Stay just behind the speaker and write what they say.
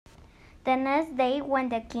The next day, when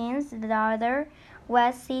the king's daughter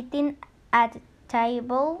was sitting at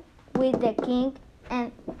table with the king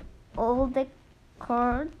and all the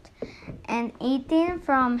court, and eating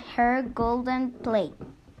from her golden plate,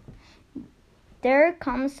 there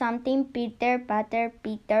comes something Peter Patter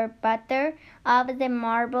up the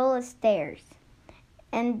marble stairs,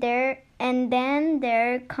 and then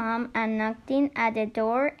there come a knocking at the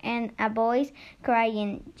door and a voice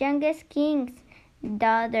crying, "Youngest king's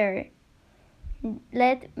daughter,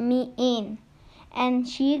 let me in." And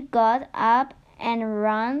she got up and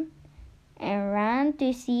ran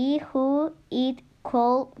to see who it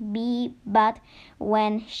could be, but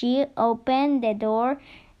when she opened the door,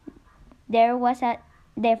 there was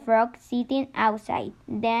the frog sitting outside.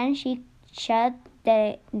 Then she shut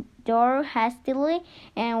the door hastily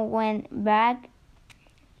and went back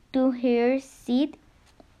to her seat,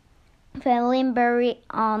 feeling very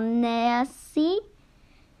uneasy.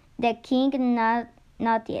 The king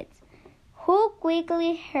noticed, who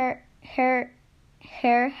quickly heard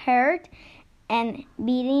and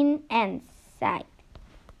beating and sighed.